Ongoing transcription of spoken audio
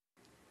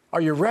Are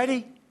you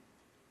ready?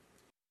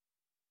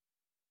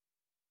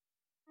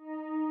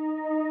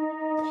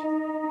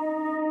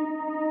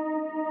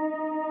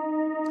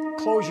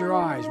 Close your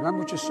eyes. Remember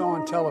what you saw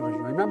on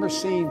television. Remember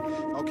seeing...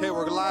 Okay,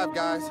 we're live,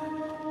 guys.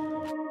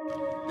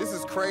 This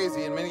is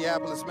crazy in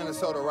Minneapolis,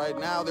 Minnesota right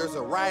now. There's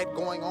a riot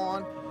going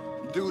on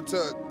due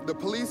to the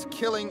police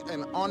killing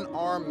an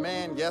unarmed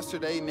man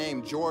yesterday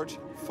named George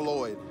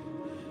Floyd.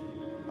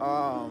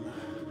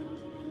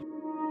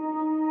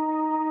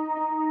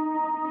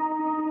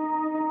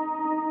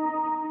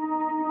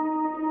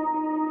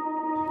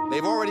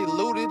 They've already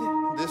looted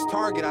this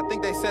Target. I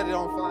think they set it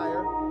on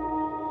fire.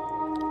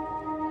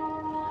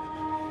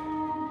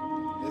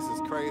 This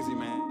is crazy,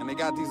 man. And they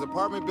got these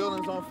apartment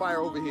buildings on fire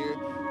over here.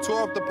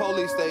 Tore up the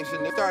police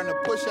station. They're starting to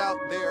push out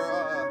their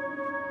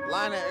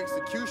line of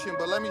execution,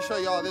 but let me show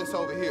y'all this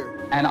over here.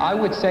 And I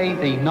would say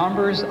the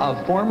numbers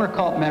of former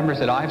cult members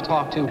that I've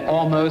talked to,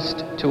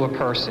 almost to a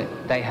person,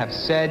 they have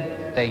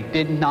said they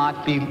did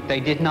not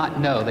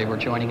know they were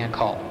joining a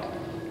cult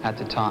at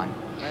the time.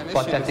 Man,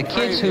 but that the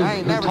kids who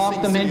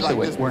talked them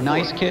into it were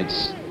nice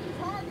kids.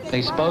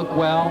 They spoke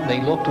well,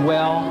 they looked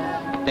well,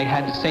 they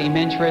had the same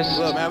interests,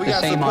 Look, man, the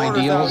same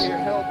ideals.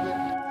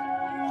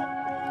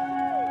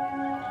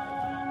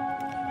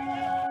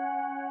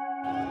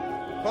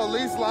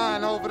 Police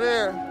line over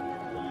there.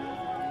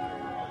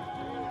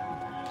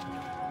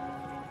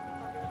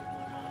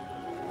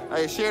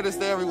 Hey, share this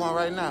to everyone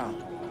right now.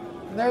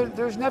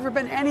 There's never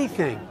been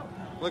anything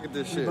Look at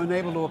this we've shit. been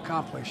able to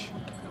accomplish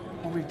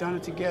when we've done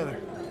it together.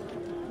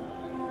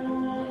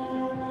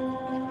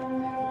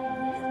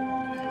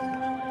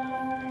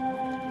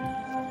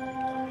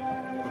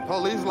 The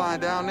police line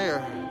down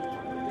there.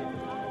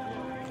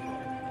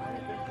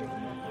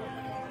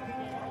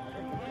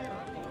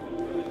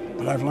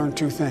 But I've learned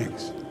two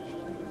things.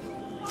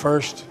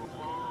 First,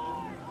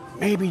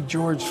 maybe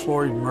George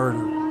Floyd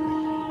murder.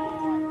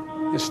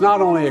 It's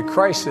not only a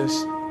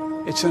crisis,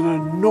 it's an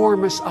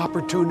enormous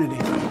opportunity.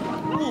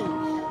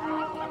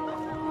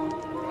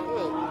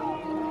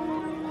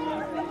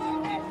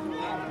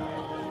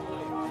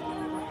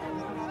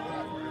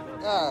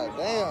 God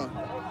damn.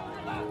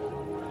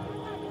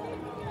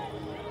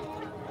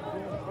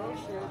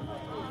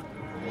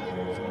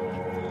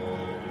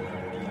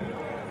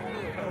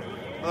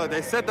 Look,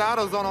 they set the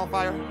AutoZone on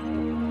fire.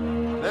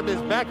 That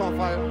bitch back on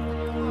fire.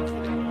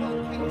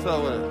 What's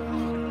up with it?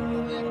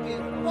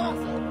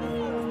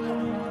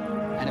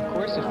 And of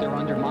course, if they're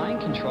under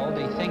mind control,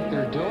 they think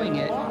they're doing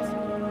it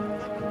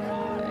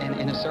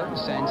in a certain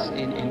sense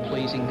in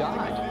pleasing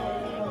God.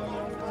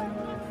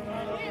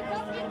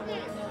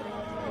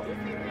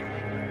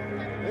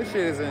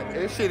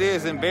 This shit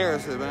is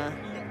embarrassing, man.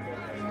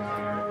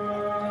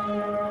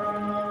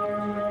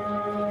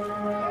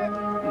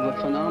 The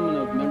phenomenon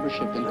of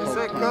membership in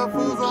cult-type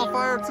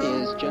groups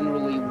is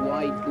generally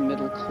white,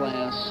 middle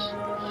class,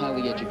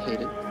 highly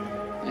educated,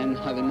 and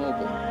highly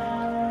mobile.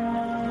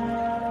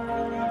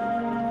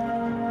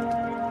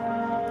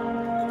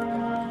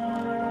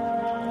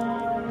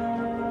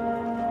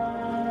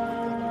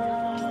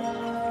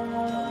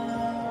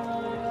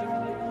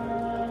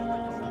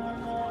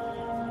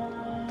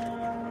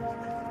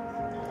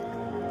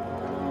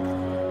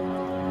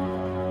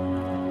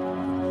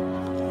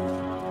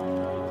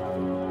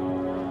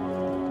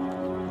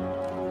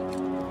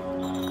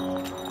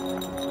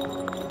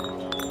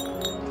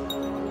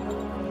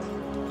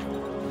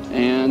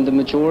 And the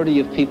majority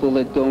of people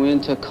that go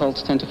into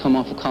cults tend to come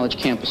off of college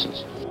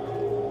campuses.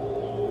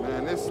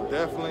 Man, this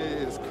definitely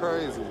is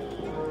crazy.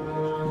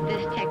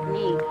 This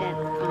technique that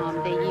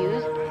they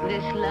use,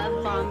 this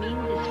love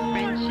bombing, this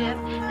friendship,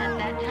 at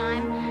that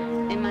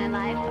time in my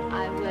life,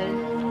 I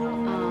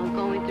was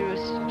going through a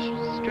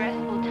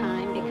stressful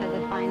time because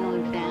of final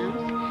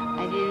exams.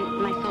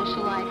 My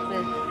social life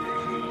was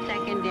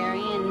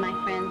secondary, and my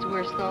friends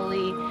were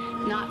slowly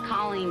not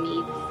calling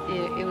me.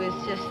 It was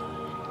just,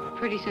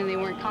 pretty soon they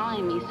weren't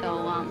calling me,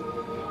 so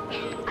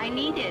I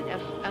needed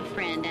a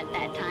friend at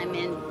that time,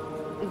 and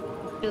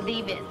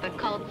believe it, the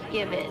cults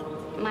give it.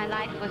 My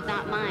life was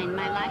not mine.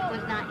 My life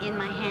was not in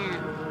my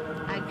hands.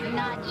 I could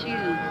not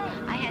choose.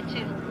 I had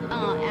to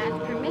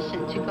ask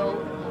permission to go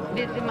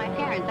visit my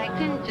parents. I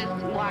couldn't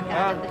just walk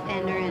out of the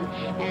center and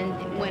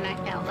when I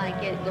felt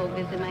like it, go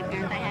visit my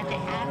parents. I had to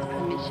ask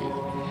permission.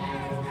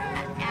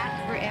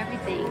 Ask for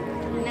everything.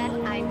 And that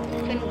I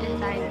couldn't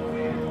decide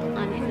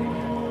on anything.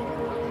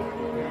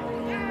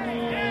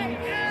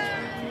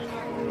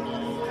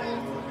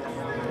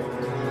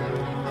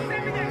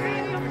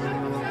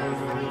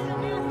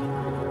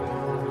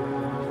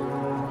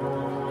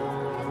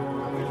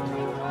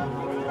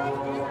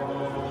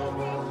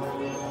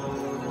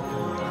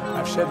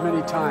 I've said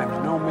many times,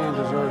 no man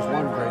deserves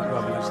one great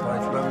love in his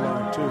life, let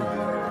alone two.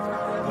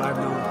 But I've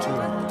known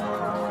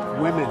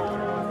two. Women,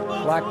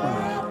 black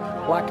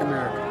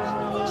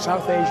Americans,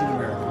 South Asian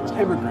Americans,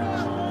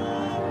 immigrants.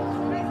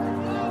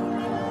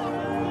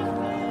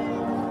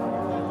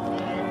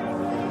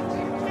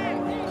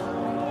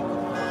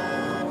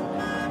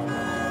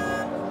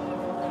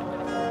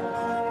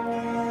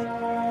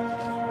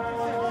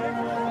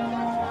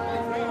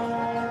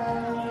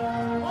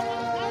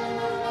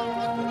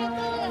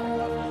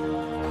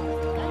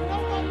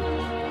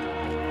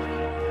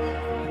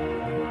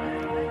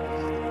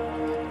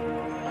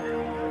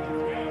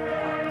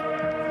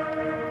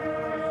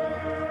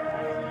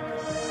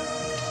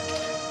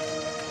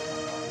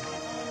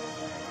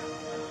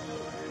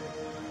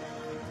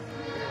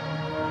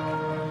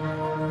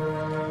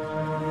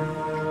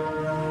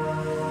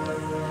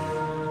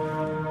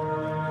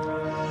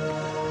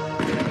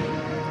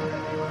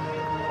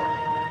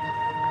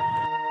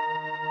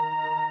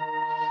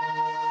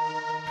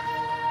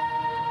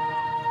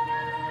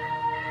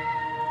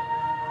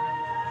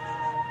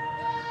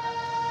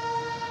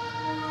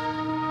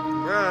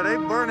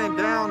 burning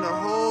down the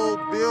whole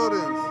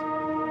buildings.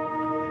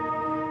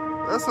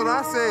 That's what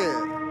I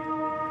said.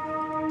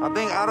 I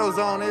think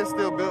AutoZone is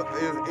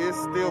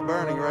still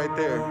burning right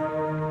there.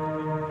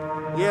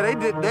 Yeah,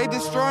 they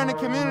destroying the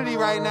community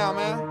right now,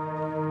 man.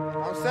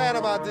 I'm sad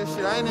about this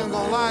shit. I ain't even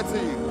gonna lie to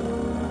you.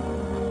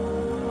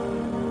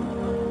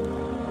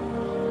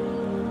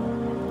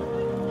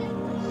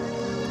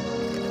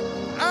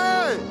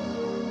 Hey!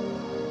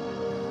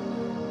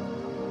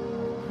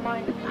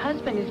 My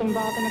husband is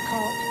involved in a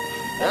cult.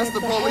 That's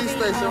the police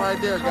station right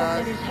there,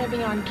 guys. It is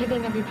heavy on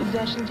giving of your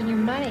possessions and your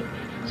money.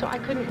 So I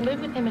couldn't live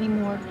with him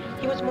anymore.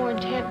 He was more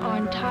intent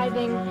on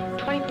tithing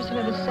 20%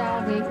 of his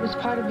salary. It was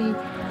part of the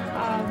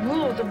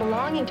rules of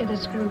belonging to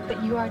this group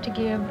that you are to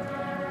give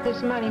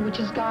this money, which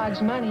is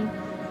God's money,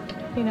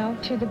 you know,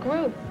 to the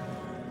group.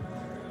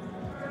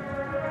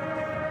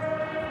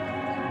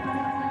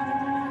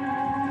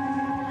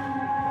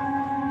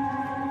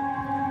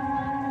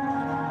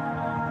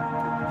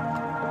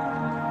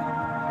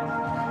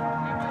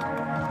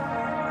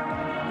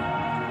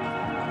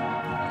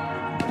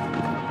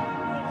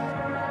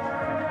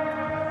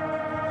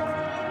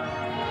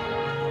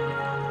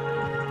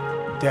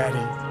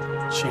 Daddy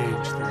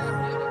changed the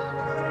world.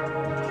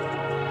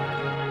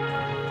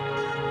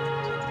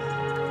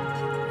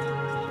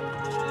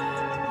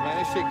 Man,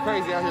 this shit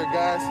crazy out here,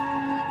 guys.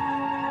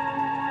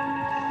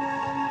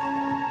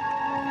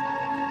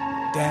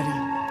 Daddy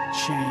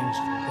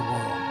changed the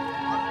world.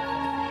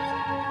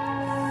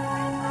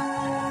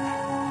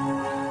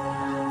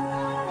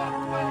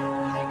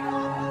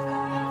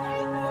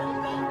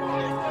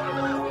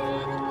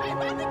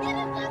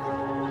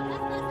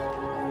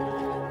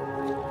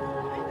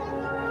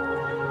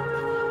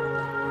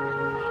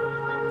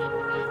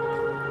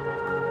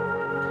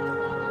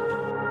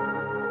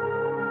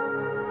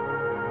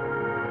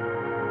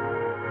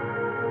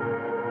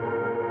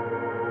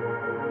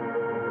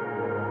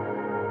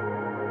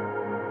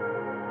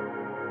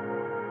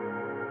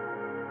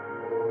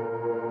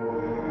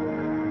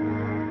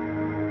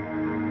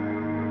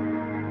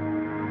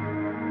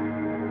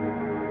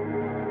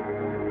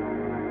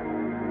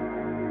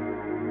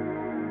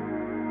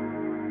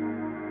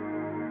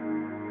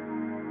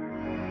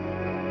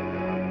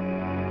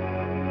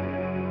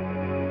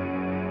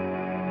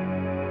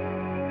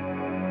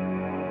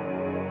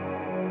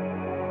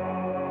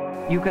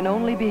 You can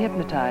only be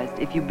hypnotized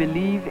if you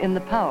believe in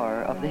the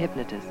power of the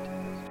hypnotist.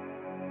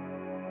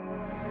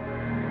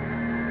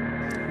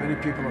 Many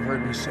people have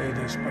heard me say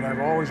this, but I've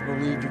always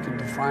believed you can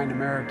define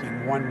America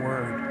in one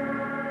word.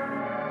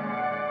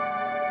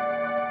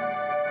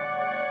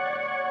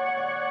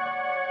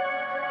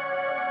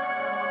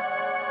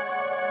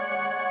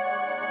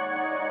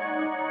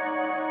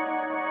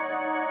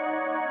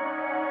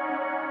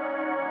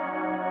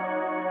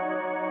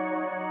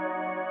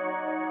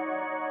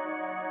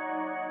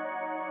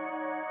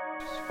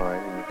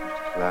 Fine, and you can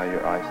just allow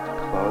your eyes to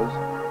close.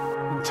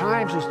 In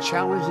times as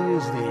challenging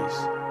as these,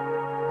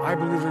 I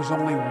believe there's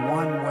only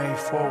one way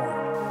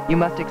forward. You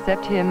must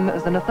accept him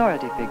as an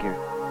authority figure.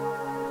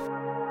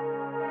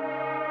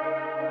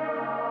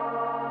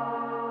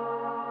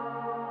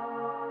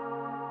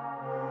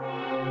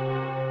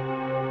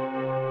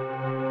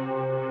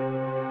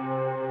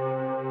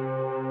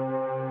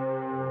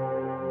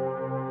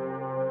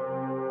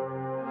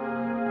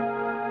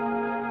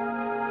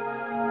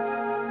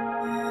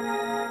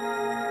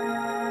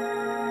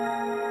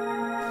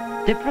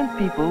 Different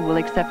people will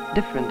accept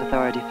different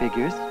authority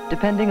figures,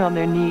 depending on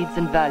their needs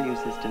and value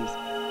systems.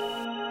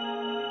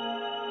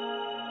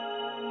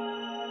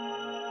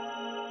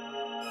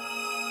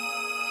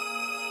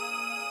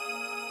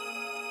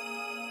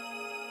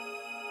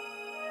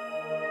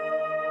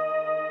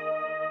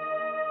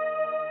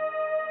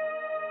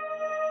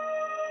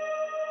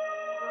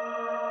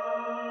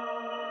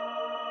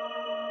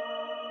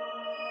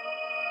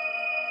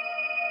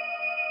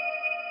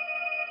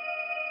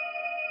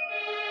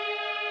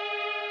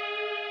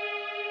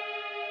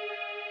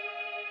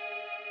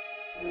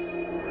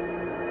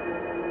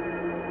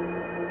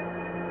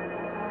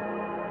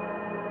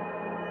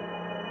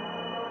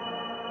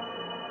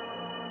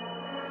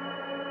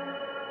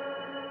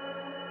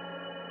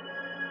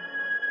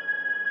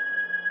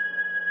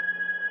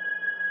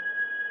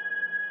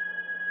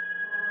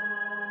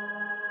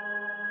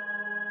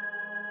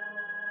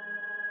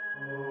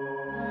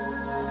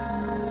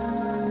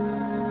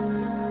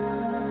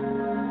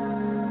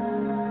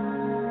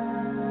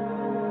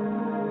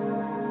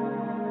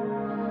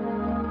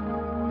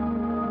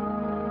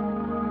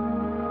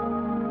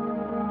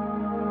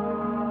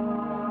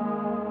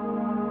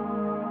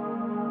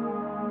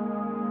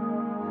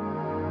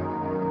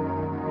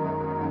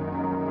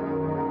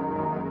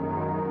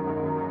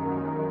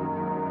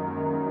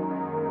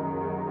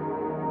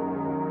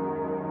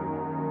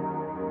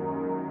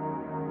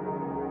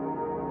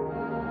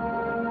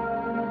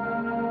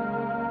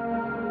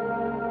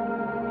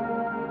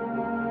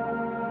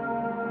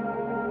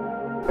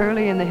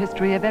 Early in the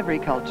history of every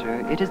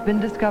culture, it has been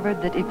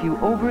discovered that if you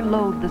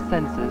overload the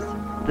senses,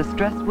 the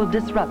stress will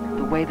disrupt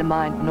the way the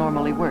mind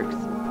normally works.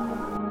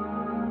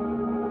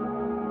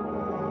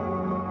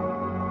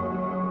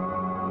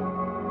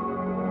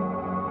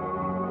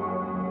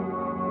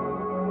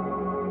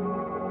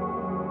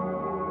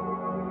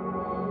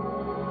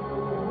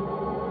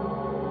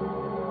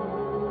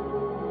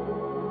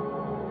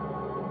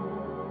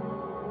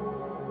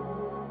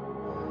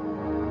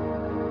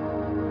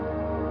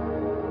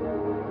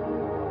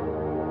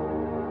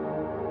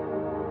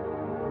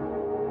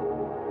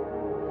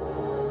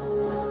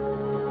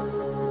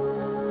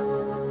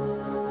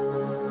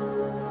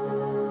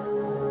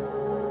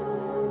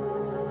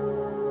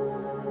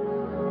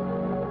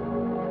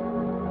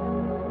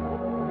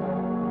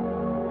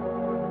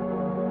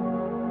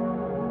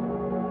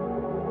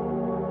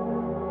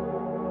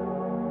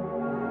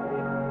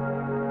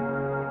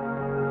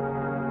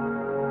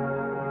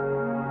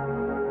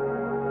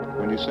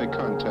 say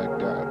contact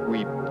God?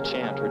 We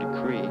chant or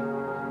decree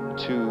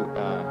to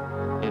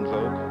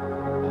invoke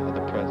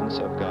the presence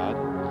of God.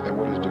 And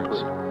what is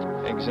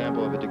decree?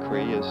 Example of a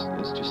decree is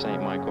to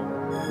Saint Michael,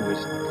 who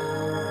is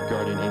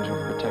guardian angel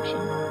of protection.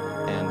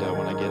 And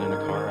when I get in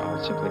a car,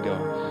 I'll simply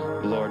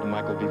go, Lord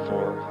Michael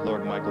before,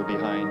 Lord Michael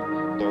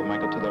behind, Lord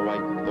Michael to the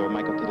right, Lord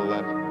Michael to the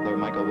left, Lord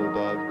Michael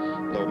above,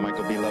 Lord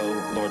Michael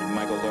below, Lord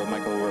Michael,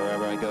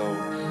 wherever I go.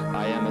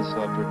 I am his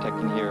love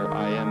protecting here.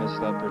 I am his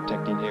love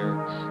protecting here.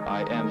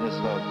 I am his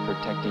love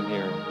protecting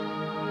here.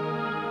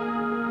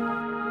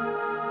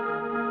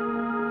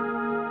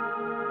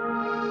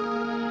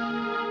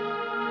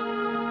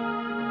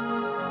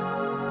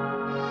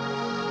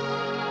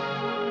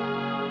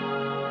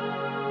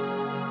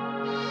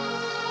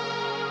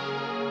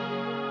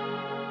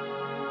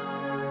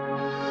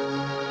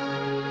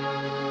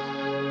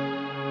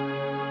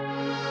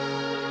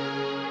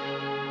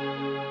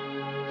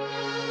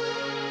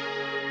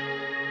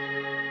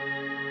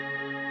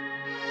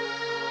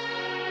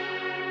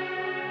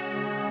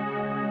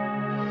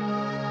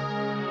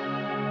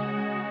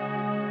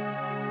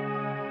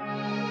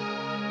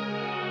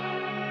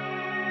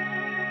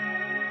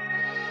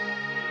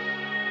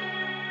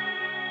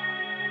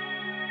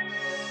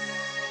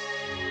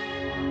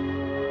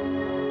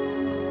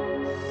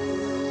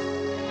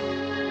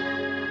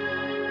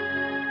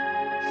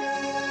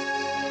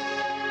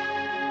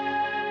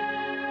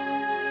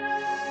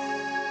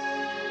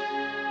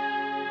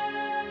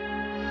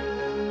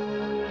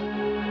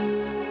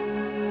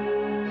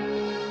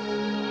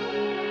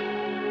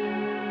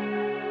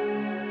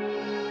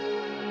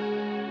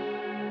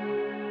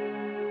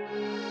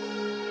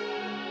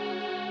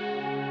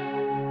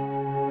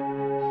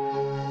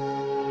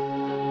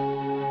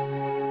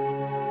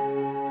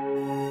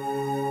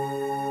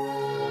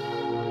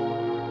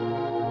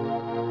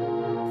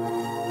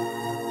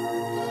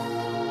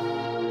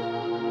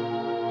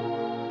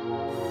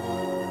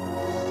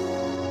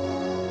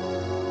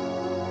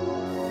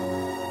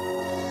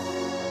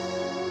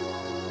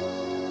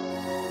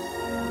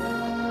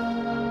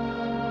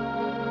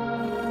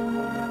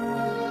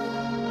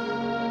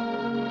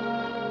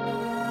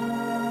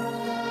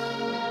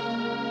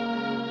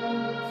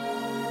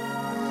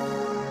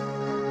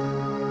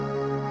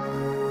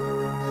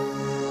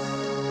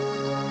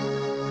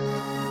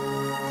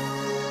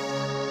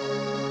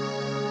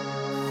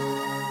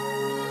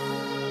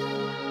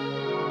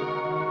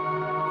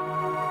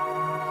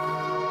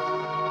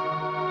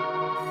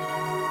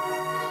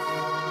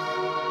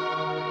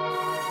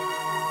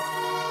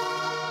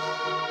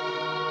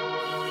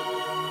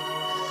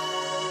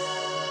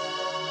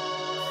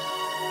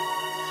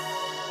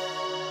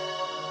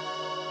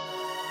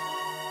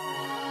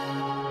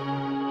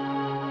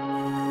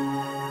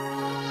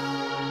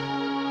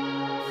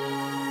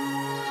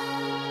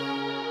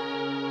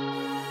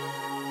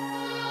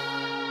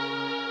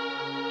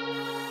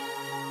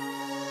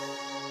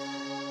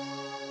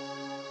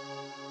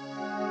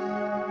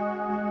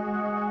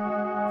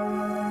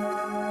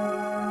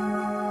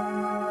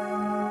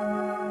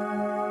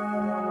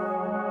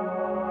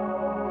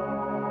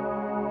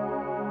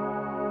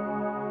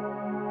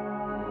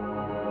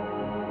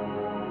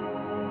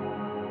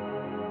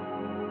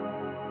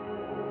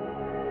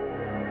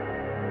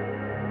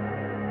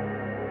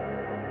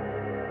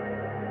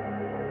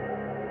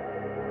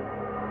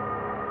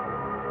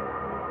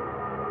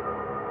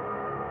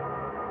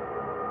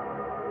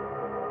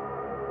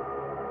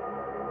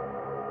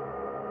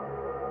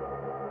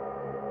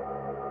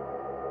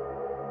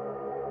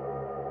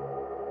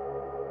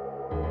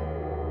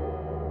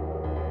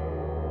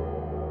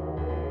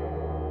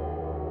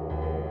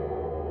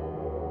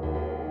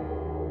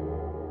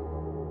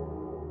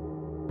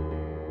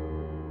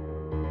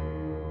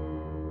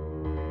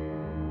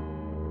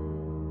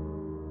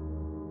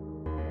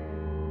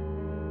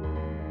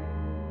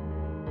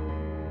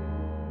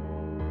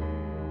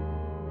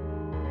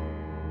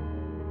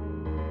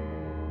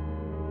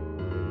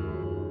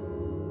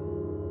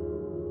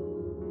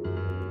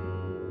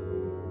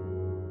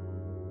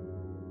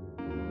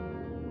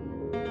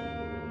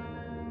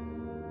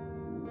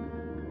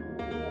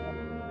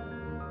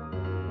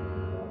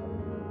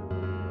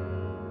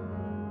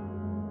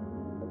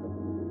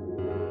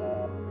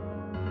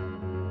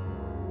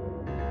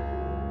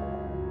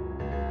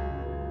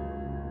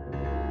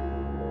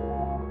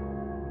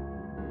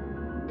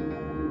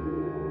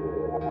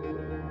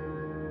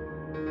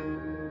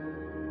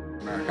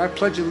 I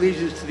pledge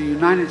allegiance to the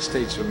United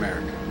States of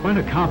America. When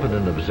a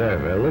competent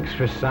observer looks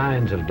for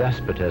signs of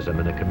despotism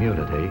in a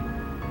community,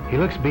 he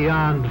looks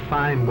beyond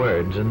fine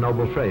words and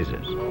noble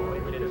phrases.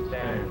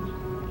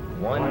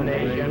 One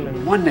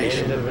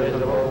nation,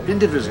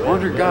 indivisible,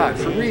 under God,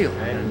 for real.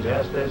 And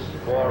justice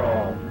for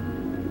all.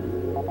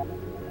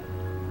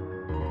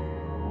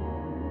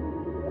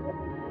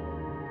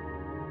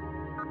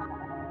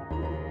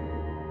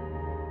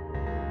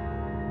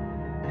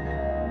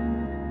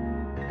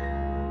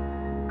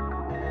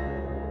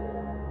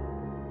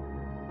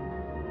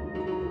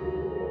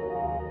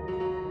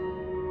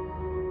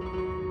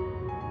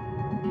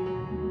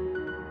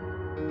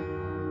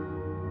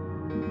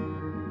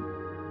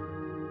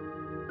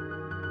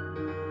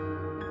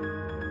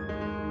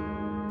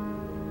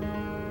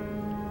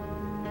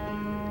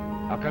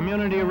 A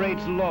community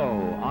rates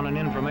low on an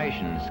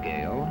information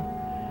scale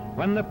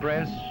when the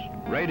press,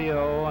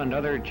 radio, and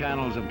other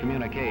channels of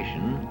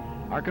communication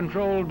are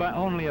controlled by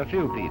only a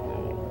few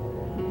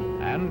people,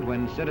 and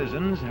when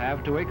citizens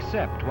have to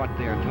accept what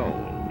they're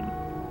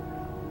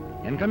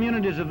told. In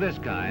communities of this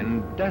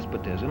kind,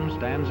 despotism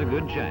stands a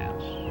good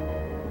chance.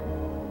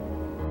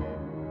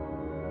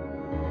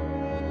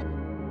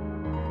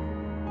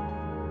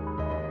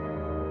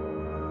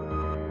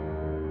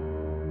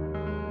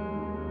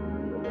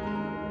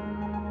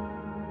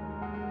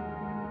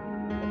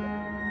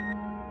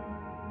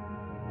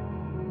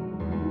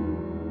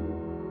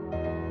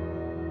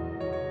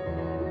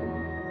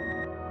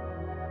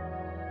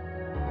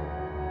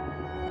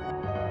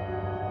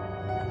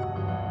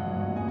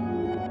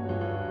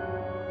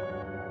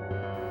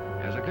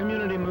 As a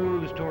community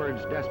moves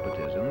towards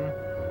despotism,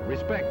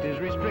 respect is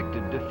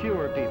restricted to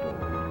fewer people.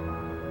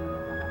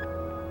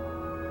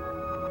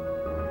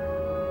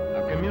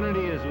 A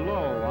community is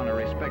low on a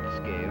respect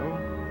scale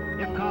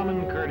if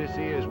common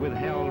courtesy is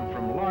withheld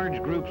from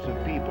large groups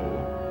of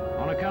people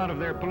on account of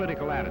their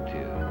political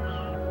attitudes.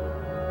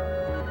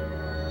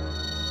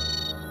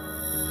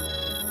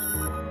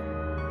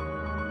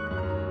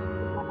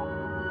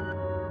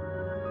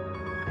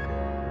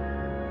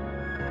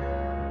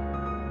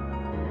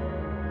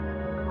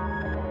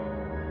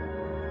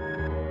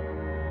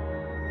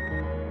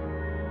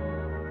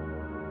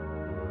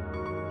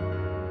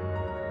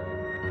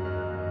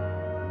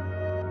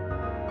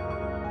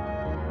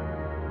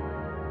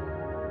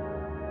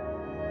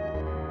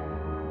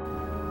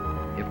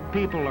 If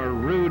people are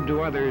rude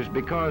to others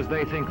because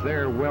they think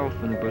their wealth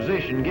and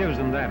position gives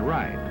them that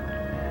right,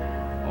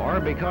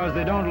 or because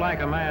they don't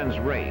like a man's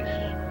race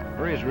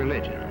or his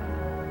religion.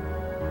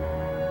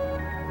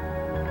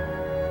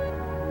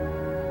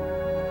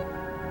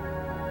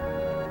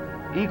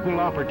 Equal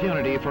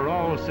opportunity for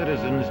all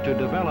citizens to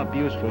develop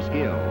useful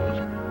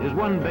skills is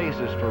one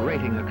basis for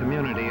rating a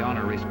community on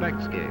a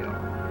respect scale.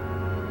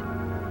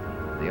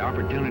 The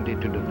opportunity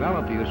to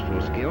develop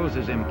useful skills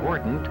is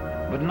important,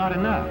 but not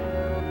enough.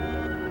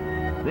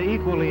 The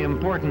equally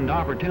important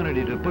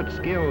opportunity to put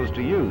skills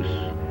to use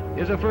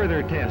is a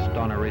further test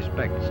on a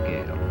respect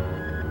scale.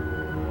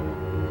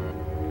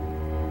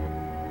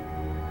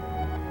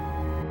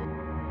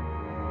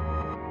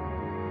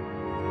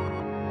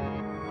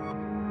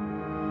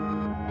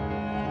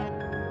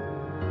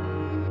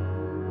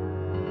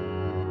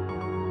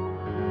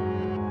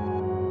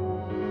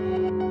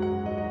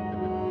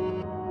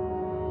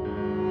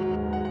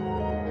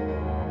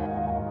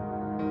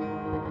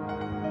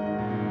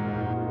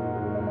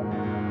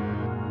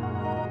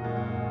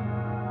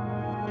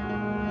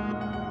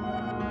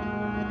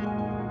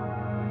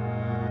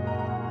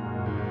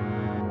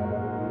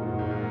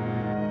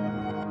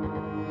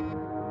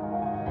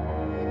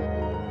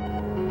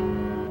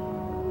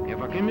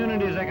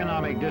 Community's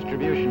economic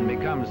distribution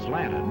becomes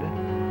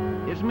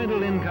slanted, its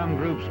middle-income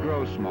groups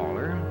grow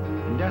smaller,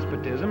 and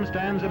despotism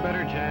stands a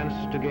better chance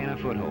to gain a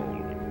foothold.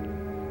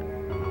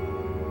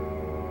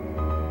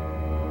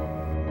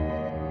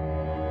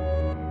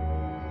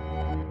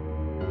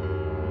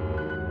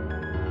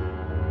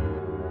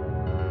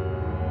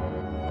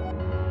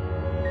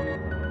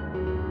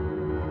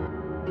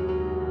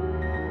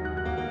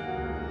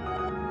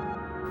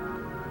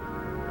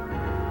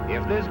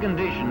 If this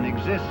condition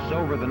exists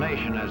over the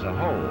nation as a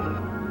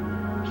whole,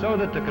 so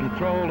that the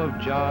control of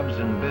jobs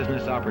and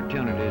business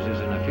opportunities is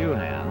in a few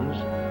hands,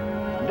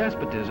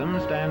 despotism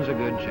stands a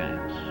good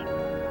chance.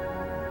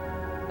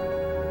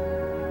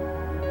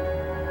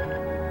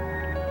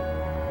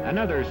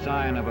 Another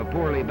sign of a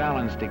poorly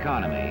balanced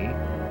economy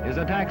is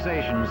a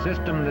taxation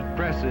system that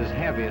presses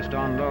heaviest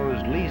on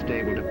those least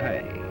able to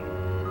pay.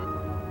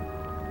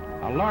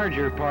 A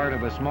larger part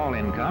of a small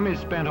income is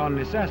spent on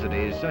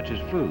necessities such as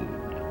food.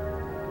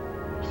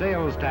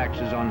 Sales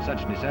taxes on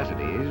such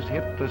necessities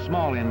hit the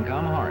small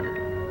income harder.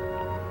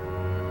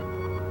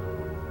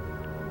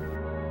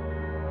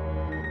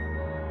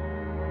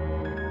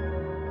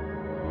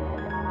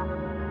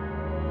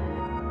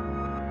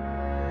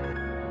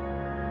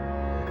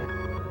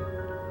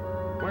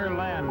 Where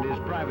land is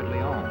privately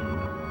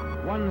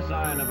owned, one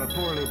sign of a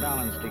poorly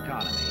balanced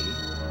economy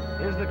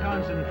is the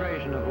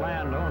concentration of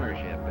land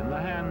ownership in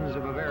the hands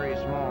of a very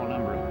small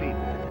number of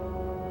people.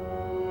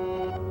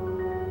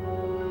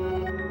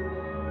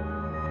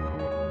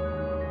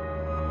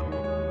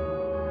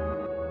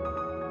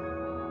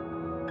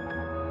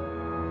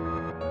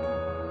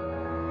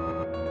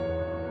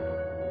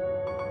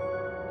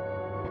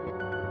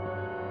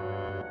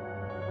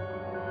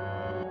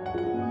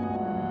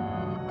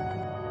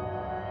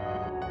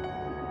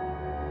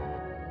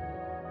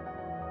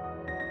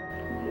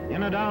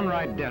 In a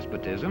downright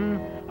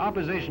despotism,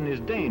 opposition is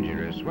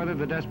dangerous, whether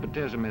the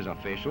despotism is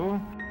official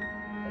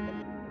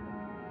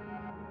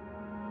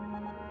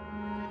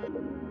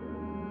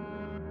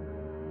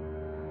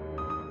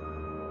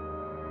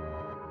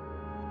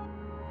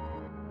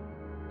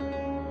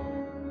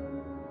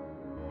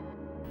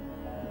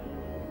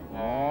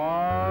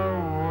or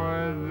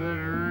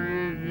whether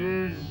it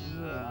is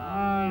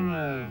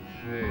unofficial.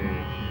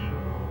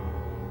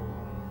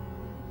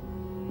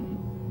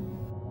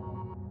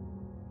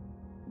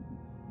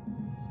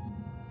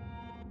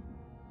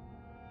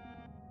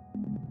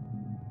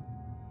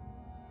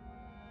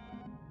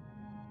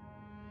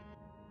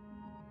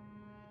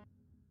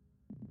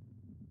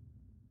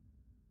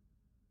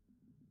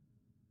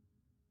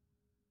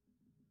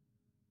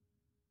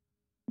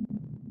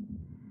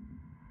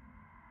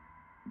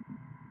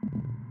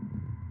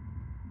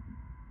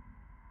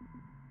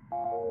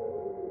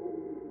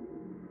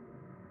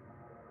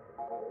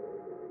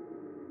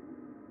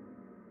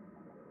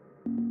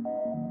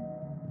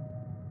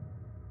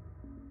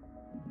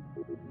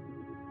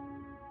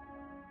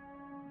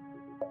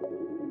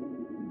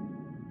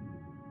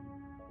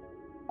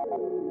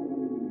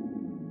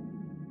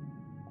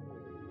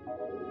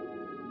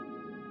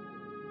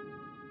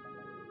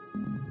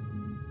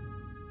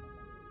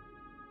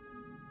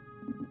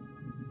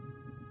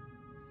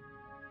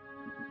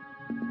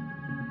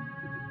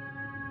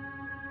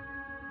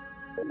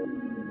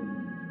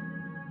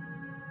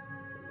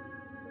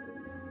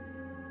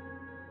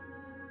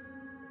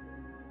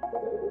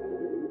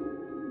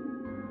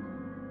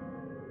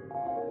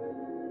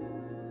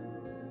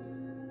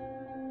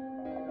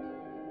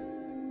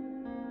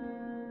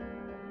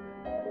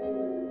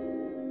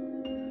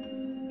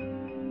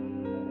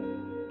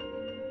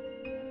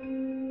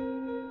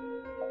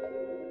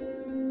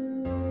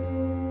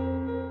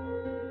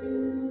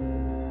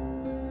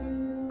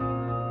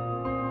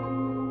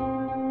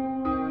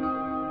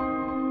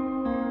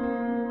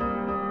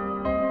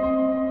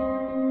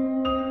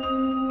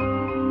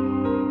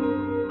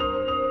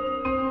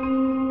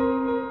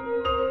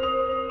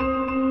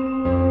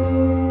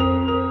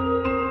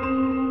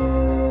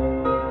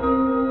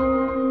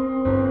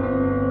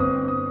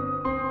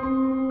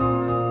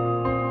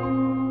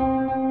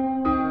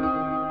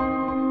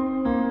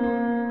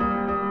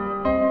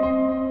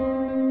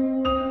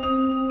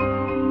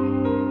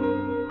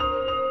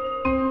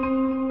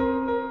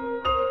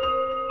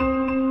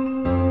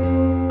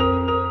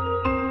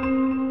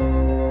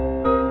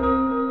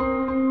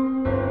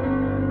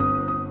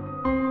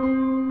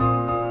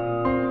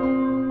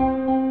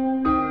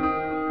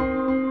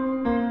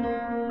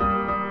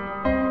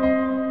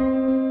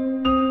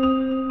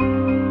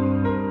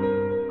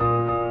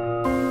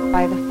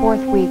 By the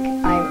fourth week,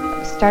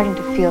 I'm starting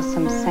to feel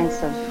some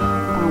sense of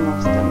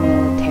almost a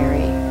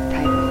military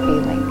type of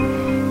feeling,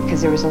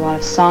 because there was a lot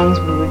of songs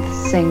we would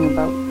sing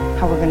about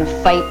how we're going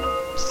to fight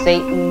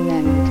Satan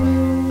and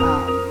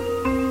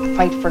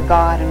fight for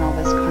God and all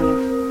this kind of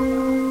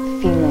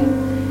feeling.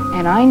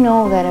 And I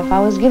know that if I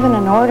was given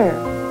an order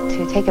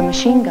to take a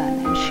machine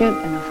gun and shoot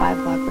in a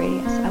 5-block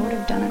radius, I would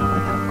have done it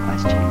without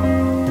question.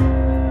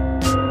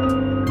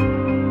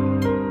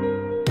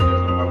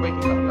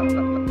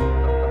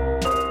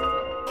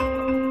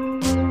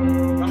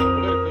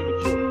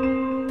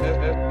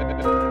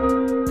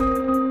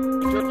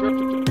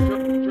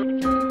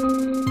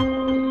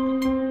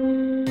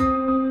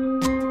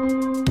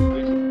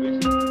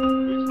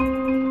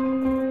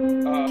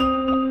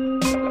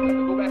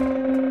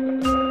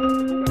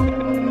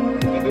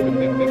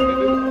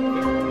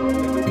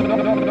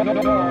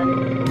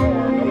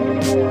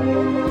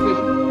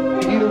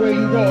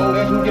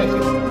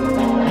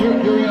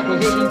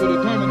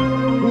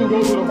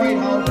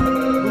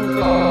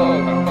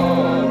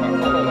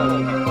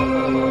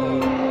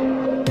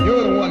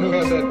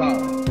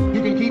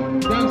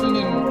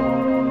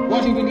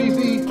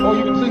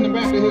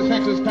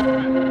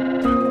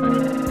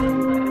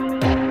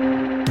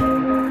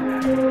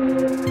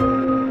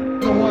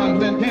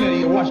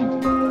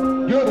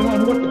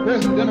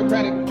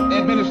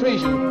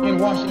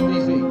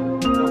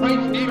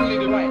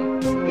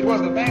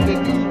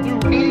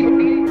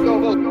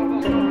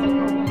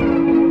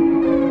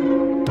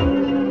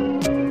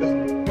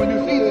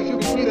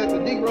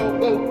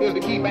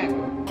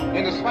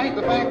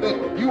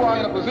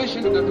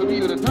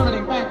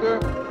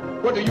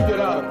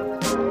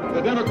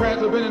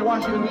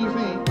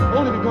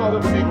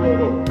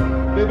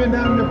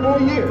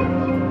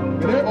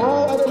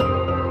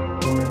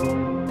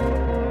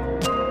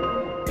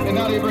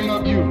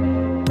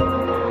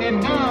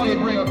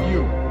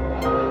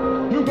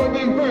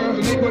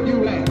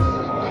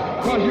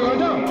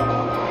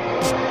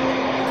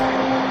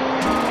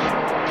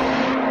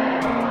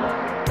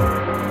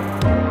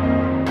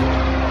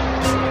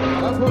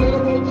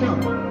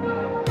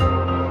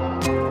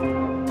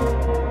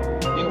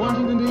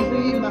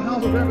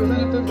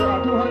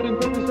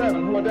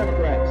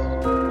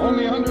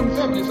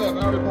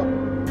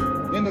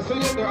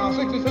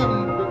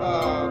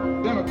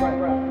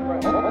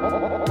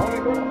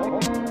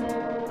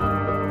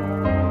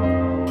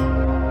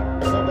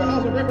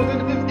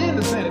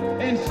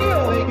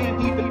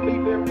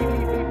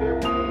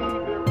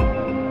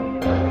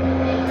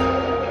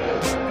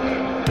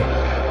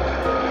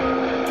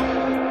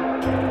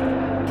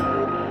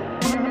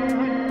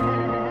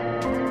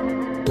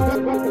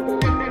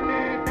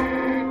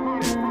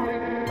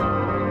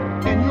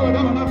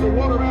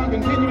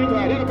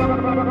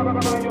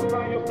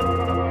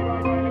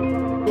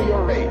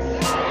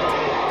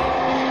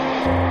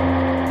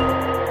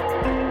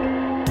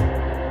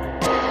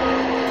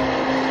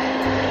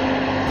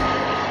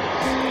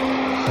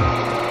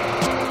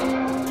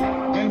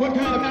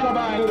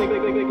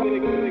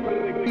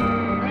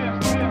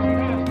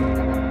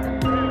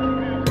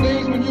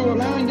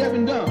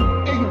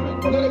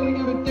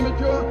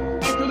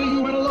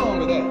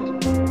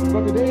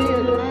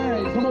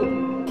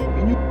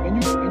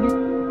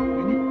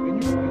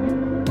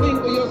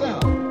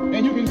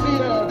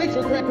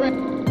 look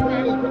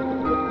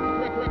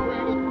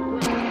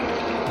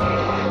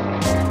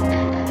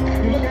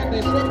at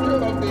the structure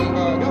of the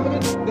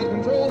government that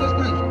controls this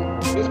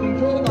country. It's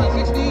controlled by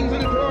 16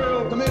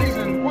 senatorial committees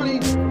and 20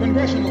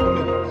 congressional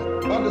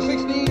committees. Of the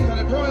 16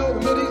 senatorial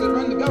committees that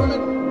run the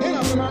government, 10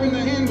 of them are in the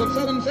hands of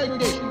Southern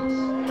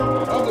segregationists.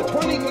 Of the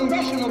 20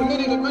 congressional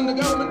committees that run the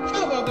government,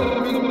 12 of them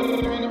are in the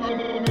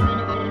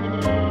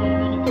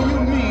you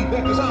mean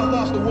that the South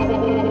lost the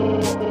war?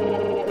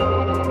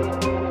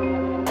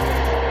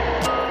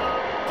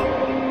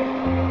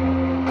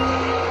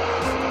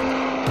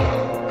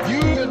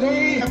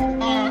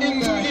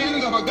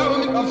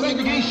 Of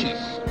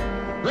segregationists,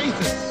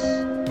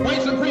 racists, white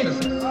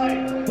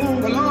supremacists,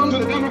 who belong to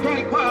the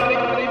Democratic Party.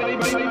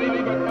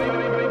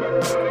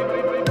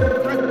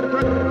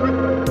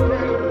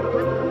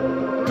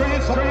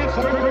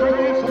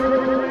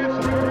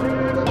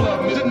 All of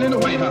them sitting in the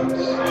White House.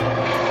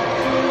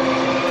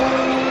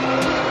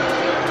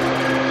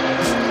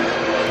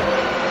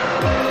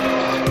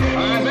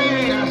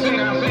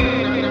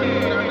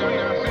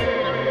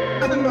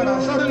 Nothing but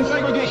a Southern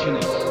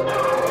segregationist.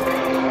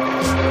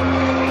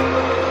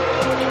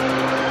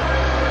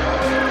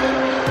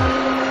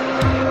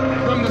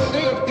 From the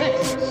state of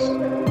Texas,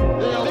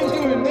 they'll lynch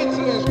you in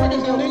Texas as quick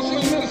as they'll lynch you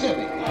in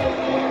Mississippi.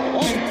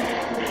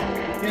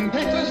 In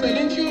Texas, they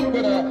lynch you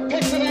with a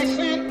Texas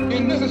accent.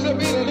 In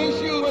Mississippi, they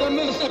lynch you with a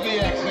Mississippi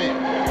accent.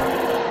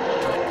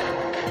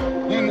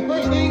 And the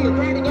first thing the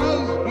cracker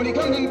does when he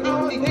comes in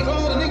power, he takes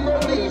all the Negro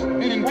leaders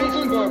and invites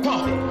them for a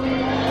coffee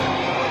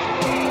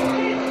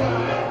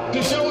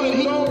to show that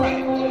he's all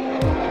right.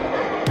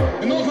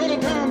 And those little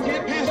towns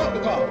can't pass up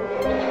the coffee.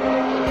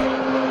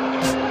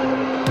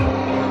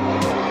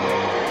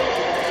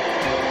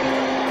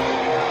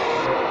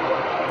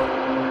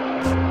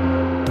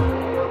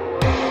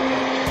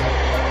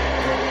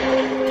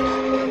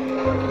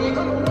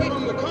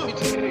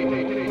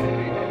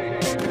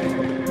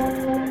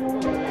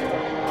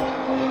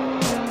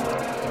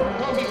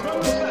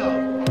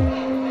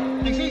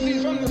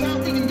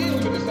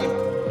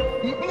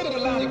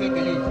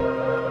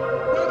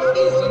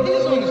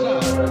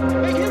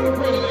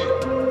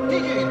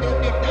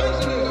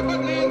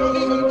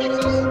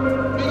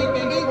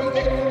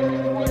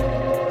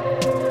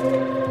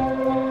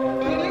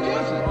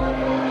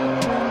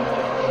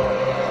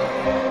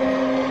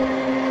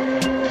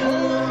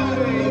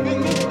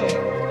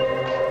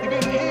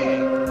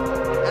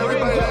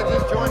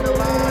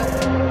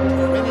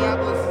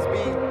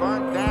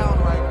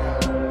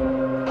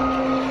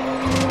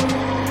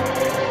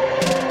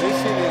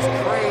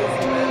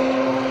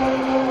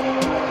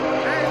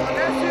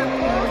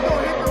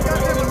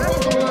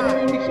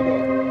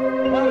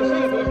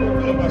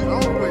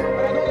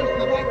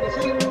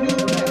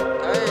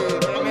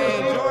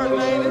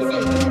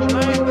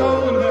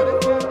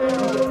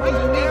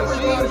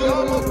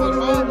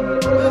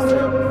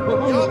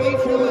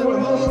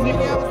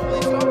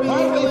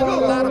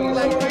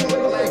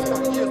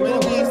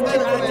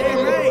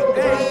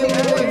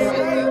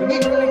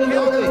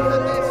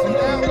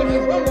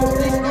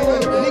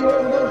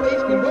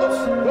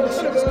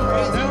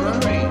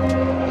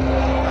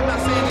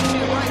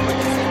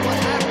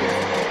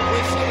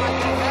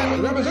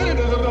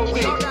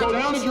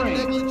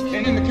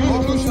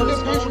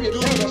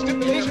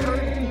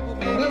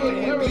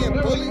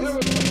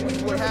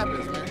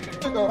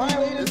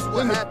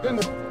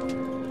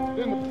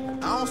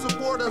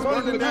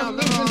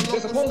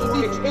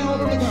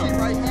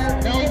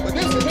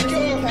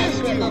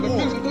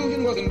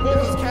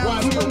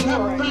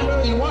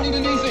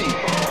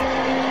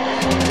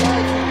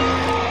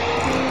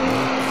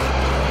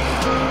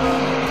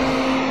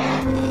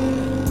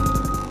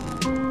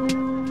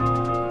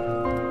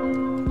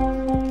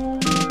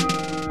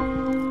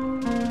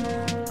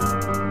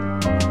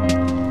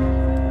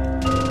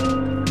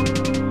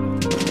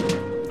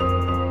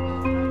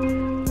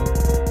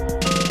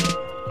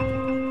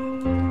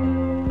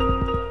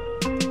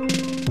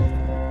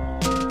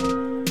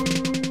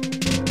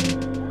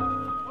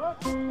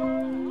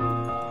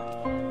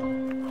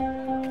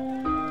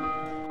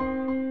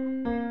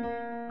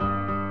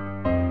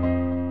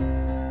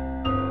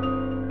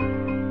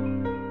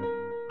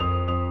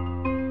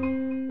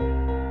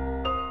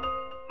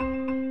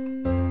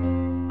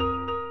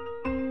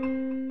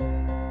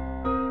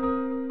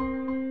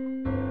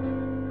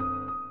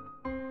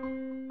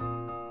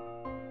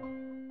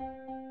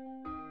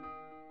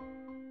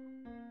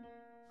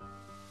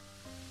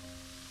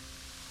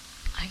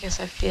 I guess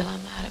I feel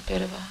I'm at a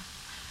bit of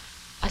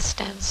a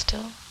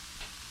standstill.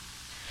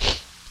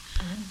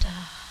 And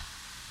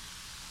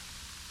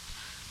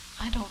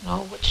I don't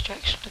know which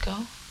direction to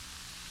go.